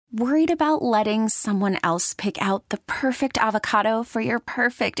Worried about letting someone else pick out the perfect avocado for your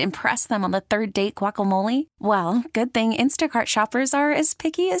perfect impress them on the third date guacamole? Well, good thing Instacart shoppers are as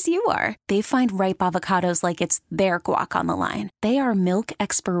picky as you are. They find ripe avocados like it's their guac on the line. They are milk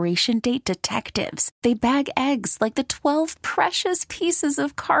expiration date detectives. They bag eggs like the 12 precious pieces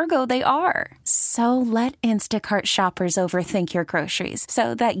of cargo they are. So let Instacart shoppers overthink your groceries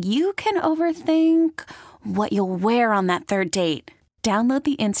so that you can overthink what you'll wear on that third date. Download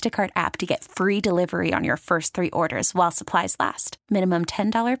the Instacart app to get free delivery on your first 3 orders while supplies last. Minimum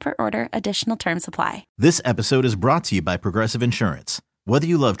 $10 per order. Additional terms apply. This episode is brought to you by Progressive Insurance. Whether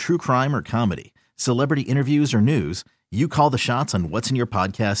you love true crime or comedy, celebrity interviews or news, you call the shots on what's in your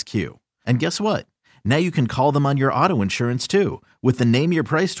podcast queue. And guess what? Now you can call them on your auto insurance too with the Name Your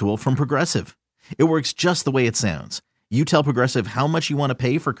Price tool from Progressive. It works just the way it sounds. You tell Progressive how much you want to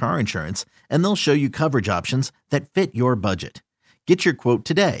pay for car insurance, and they'll show you coverage options that fit your budget. Get your quote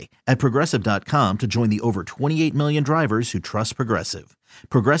today at Progressive.com to join the over 28 million drivers who trust Progressive.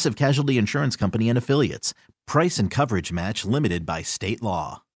 Progressive Casualty Insurance Company and Affiliates. Price and coverage match limited by state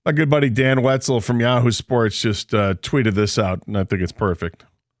law. My good buddy Dan Wetzel from Yahoo Sports just tweeted this out, and I think it's perfect. It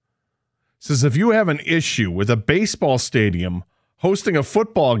says, if you have an issue with a baseball stadium hosting a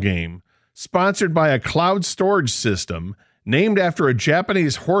football game sponsored by a cloud storage system named after a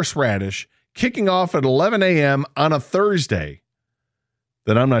Japanese horseradish kicking off at 11 a.m. on a Thursday,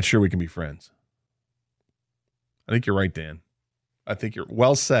 then I'm not sure we can be friends. I think you're right, Dan. I think you're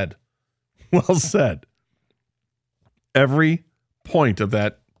well said. Well said. Every point of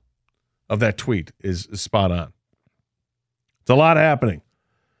that tweet is spot on. It's a lot happening.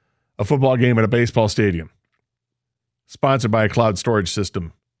 A football game at a baseball stadium, sponsored by a cloud storage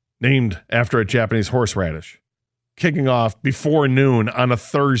system named after a Japanese horseradish, kicking off before noon on a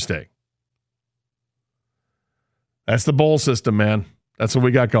Thursday. That's the bowl system, man. That's what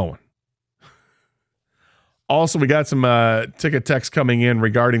we got going. Also, we got some ticket text coming in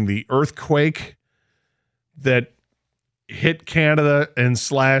regarding the earthquake that hit Canada and /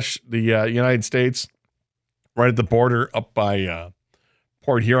 the United States right at the border up by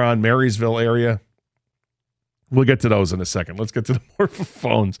Port Huron, Marysville area. We'll get to those in a second. Let's get to the more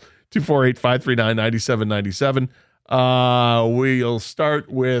phones. 248-539-9797. We'll start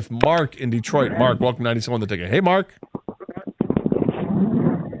with Mark in Detroit. Mark, welcome to 97 on the Ticket. Hey, Mark.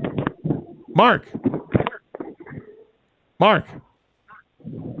 Mark's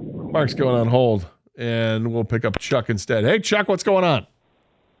going on hold, and we'll pick up Chuck instead. Hey, Chuck, what's going on?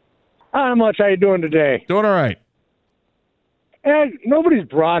 Not much. How you doing today? Doing all right. And nobody's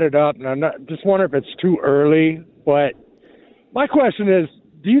brought it up, and I'm not just wondering if it's too early. But my question is,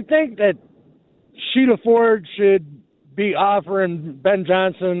 do you think that Sheila Ford should be offering Ben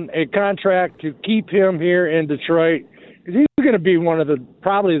Johnson a contract to keep him here in Detroit? Because he's going to be one of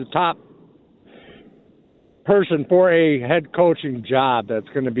probably the top person for a head coaching job that's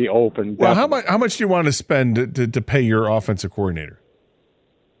going to be open. Well, how much do you want to spend to pay your offensive coordinator?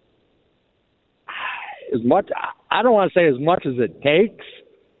 As much, I don't want to say as much as it takes.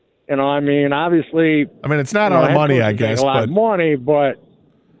 You know, I mean, obviously. I mean, it's not our money, I guess. A lot of money, but.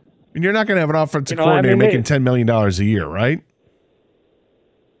 And you're not going to have an offensive coordinator making $10 million a year, right?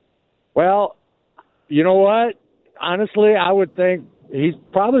 Well, you know what? Honestly, I would think he's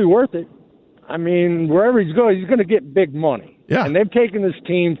probably worth it. I mean, wherever he's going to get big money. Yeah. And they've taken this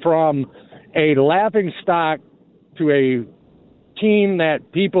team from a laughing stock to a team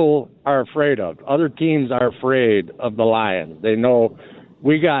that people are afraid of. Other teams are afraid of the Lions. They know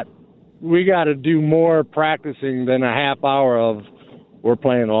we got to do more practicing than a half hour of we're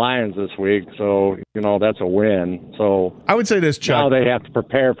playing the Lions this week, so, you know, that's a win. So I would say this, Chuck. Now they have to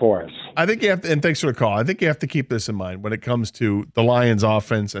prepare for us. I think you have to, and thanks for the call, I think you have to keep this in mind when it comes to the Lions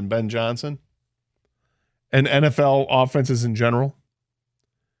offense and Ben Johnson and NFL offenses in general.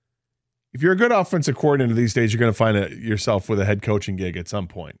 If you're a good offensive coordinator these days, you're going to find yourself with a head coaching gig at some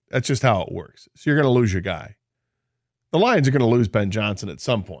point. That's just how it works. So you're going to lose your guy. The Lions are going to lose Ben Johnson at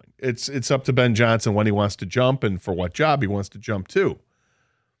some point. It's up to Ben Johnson when he wants to jump and for what job he wants to jump to.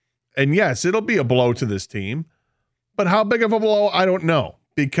 And yes, it'll be a blow to this team, but how big of a blow, I don't know,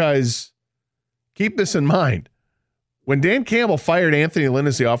 because keep this in mind. When Dan Campbell fired Anthony Lynn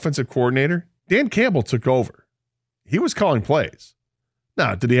as the offensive coordinator, Dan Campbell took over. He was calling plays.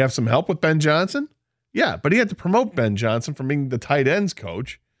 Now, did he have some help with Ben Johnson? Yeah, but he had to promote Ben Johnson from being the tight ends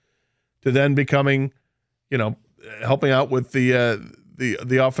coach to then becoming, you know, helping out with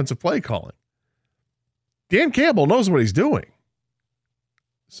the offensive play calling. Dan Campbell knows what he's doing.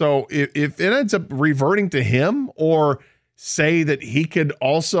 So if it ends up reverting to him, or say that he could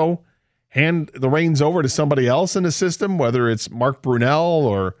also hand the reins over to somebody else in the system, whether it's Mark Brunell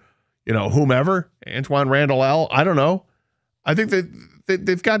or, whomever, Antoine Randall, I don't know. I think that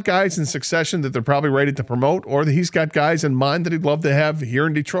they've got guys in succession that they're probably ready to promote, or that he's got guys in mind that he'd love to have here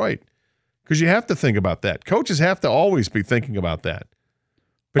in Detroit. Because you have to think about that. Coaches have to always be thinking about that,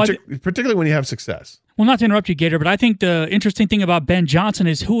 particularly when you have success. Well, not to interrupt you, Gator, but I think the interesting thing about Ben Johnson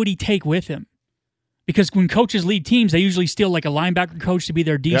is who would he take with him? Because when coaches lead teams, they usually steal like a linebacker coach to be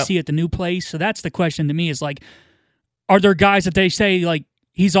their DC at the new place. So that's the question to me is like, are there guys that they say like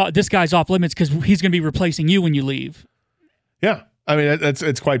this guy's off limits because he's going to be replacing you when you leave? Yeah, I mean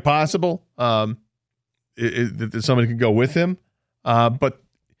it's quite possible that somebody could go with him, but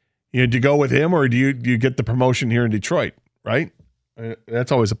do you go with him or do you get the promotion here in Detroit? Right,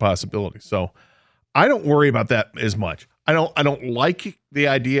 that's always a possibility. So I don't worry about that as much. I don't like the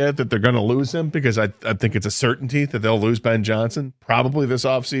idea that they're going to lose him because I think it's a certainty that they'll lose Ben Johnson probably this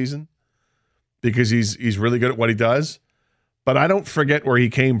offseason because he's really good at what he does. But I don't forget where he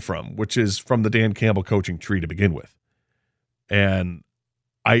came from, which is from the Dan Campbell coaching tree to begin with. And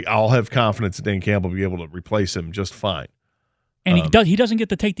I'll have confidence that Dan Campbell will be able to replace him just fine. And he doesn't get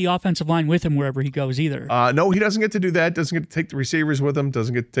to take the offensive line with him wherever he goes either. No, he doesn't get to do that. Doesn't get to take the receivers with him.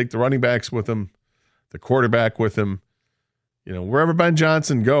 Doesn't get to take the running backs with him, the quarterback with him. Wherever Ben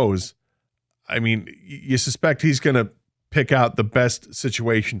Johnson goes, I mean, you suspect he's going to pick out the best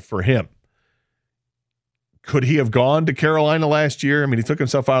situation for him. Could he have gone to Carolina last year? I mean, he took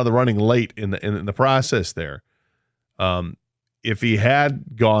himself out of the running late in the process there. If he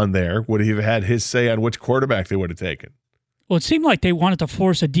had gone there, would he have had his say on which quarterback they would have taken? Well, it seemed like they wanted to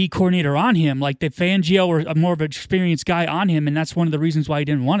force a D coordinator on him, like the Fangio or more of an experienced guy on him, and that's one of the reasons why he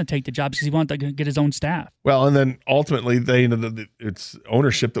didn't want to take the job because he wanted to get his own staff. Well, and then ultimately it's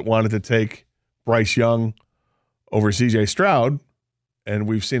ownership that wanted to take Bryce Young over C.J. Stroud, and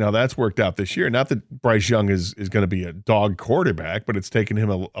we've seen how that's worked out this year. Not that Bryce Young is going to be a dog quarterback, but it's taken him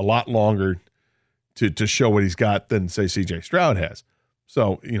a lot longer to show what he's got than, say, C.J. Stroud has.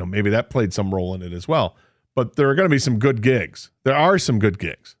 So, maybe that played some role in it as well. But there are going to be some good gigs. There are some good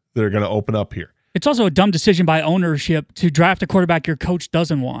gigs that are going to open up here. It's also a dumb decision by ownership to draft a quarterback your coach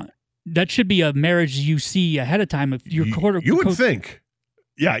doesn't want. That should be a marriage you see ahead of time. If your quarterback, you would think,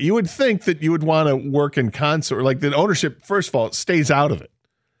 you would think that you would want to work in concert. Like the ownership, first of all, stays out of it.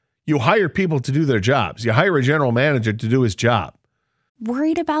 You hire people to do their jobs. You hire a general manager to do his job.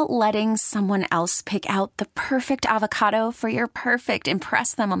 Worried about letting someone else pick out the perfect avocado for your perfect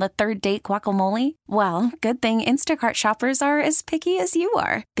impress them on the third date guacamole? Well, good thing Instacart shoppers are as picky as you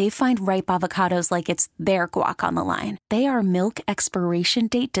are. They find ripe avocados like it's their guac on the line. They are milk expiration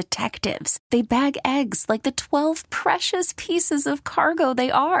date detectives. They bag eggs like the 12 precious pieces of cargo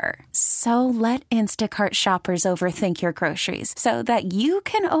they are. So let Instacart shoppers overthink your groceries so that you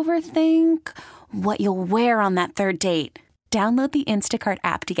can overthink what you'll wear on that third date. Download the Instacart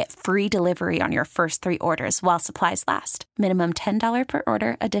app to get free delivery on your first 3 orders while supplies last. Minimum $10 per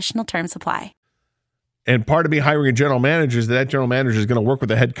order. Additional terms apply. And part of me hiring a general manager is that general manager is going to work with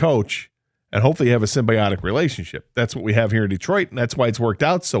the head coach and hopefully have a symbiotic relationship. That's what we have here in Detroit, and that's why it's worked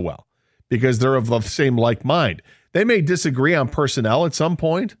out so well, because they're of the same like mind. They may disagree on personnel at some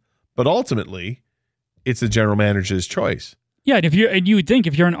point, but ultimately, it's the general manager's choice. Yeah, and you would think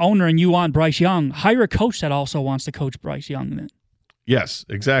if you're an owner and you want Bryce Young, hire a coach that also wants to coach Bryce Young then. Yes,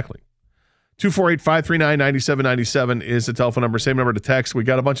 exactly. 248-539-9797 is the telephone number. Same number to text. We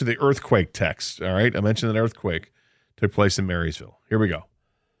got a bunch of the earthquake texts, all right? I mentioned an earthquake took place in Marysville. Here we go.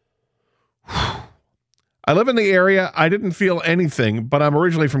 I live in the area. I didn't feel anything, but I'm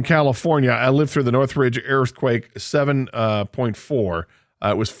originally from California. I lived through the Northridge earthquake 7.4.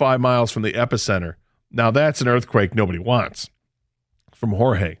 It was 5 miles from the epicenter. Now, that's an earthquake nobody wants. From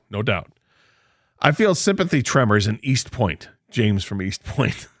Jorge, no doubt. I feel sympathy tremors in East Point. James from East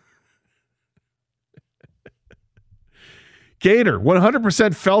Point. Gator,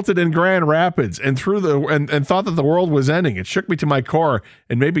 100% felt it in Grand Rapids and and thought that the world was ending. It shook me to my core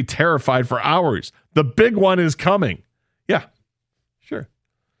and made me terrified for hours. The big one is coming. Yeah, sure.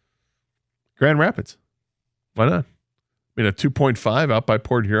 Grand Rapids. Why not? I mean, a 2.5 out by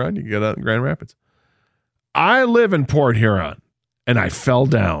Port Huron, you can get out in Grand Rapids. I live in Port Huron, and I fell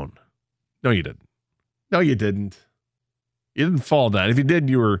down. No, you didn't. No, you didn't. You didn't fall down. If you did,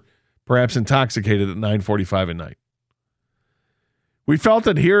 you were perhaps intoxicated at 9:45 at night. We felt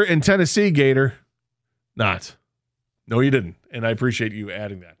it here in Tennessee, Gator. Not. No, you didn't. And I appreciate you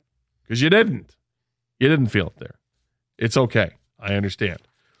adding that. Because you didn't. You didn't feel it there. It's okay. I understand.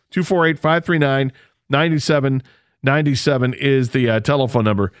 248-539-9797 is the telephone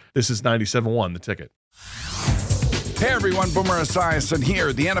number. This is 97.1, the ticket. Hey everyone, Boomer Esiason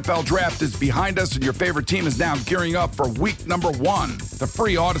here. The NFL draft is behind us and your favorite team is now gearing up for week number 1. The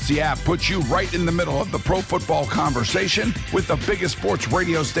free Odyssey app puts you right in the middle of the pro football conversation with the biggest sports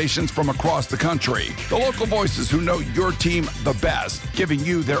radio stations from across the country. The local voices who know your team the best, giving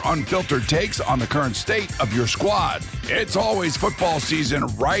you their unfiltered takes on the current state of your squad. It's always football season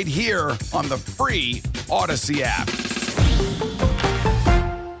right here on the free Odyssey app.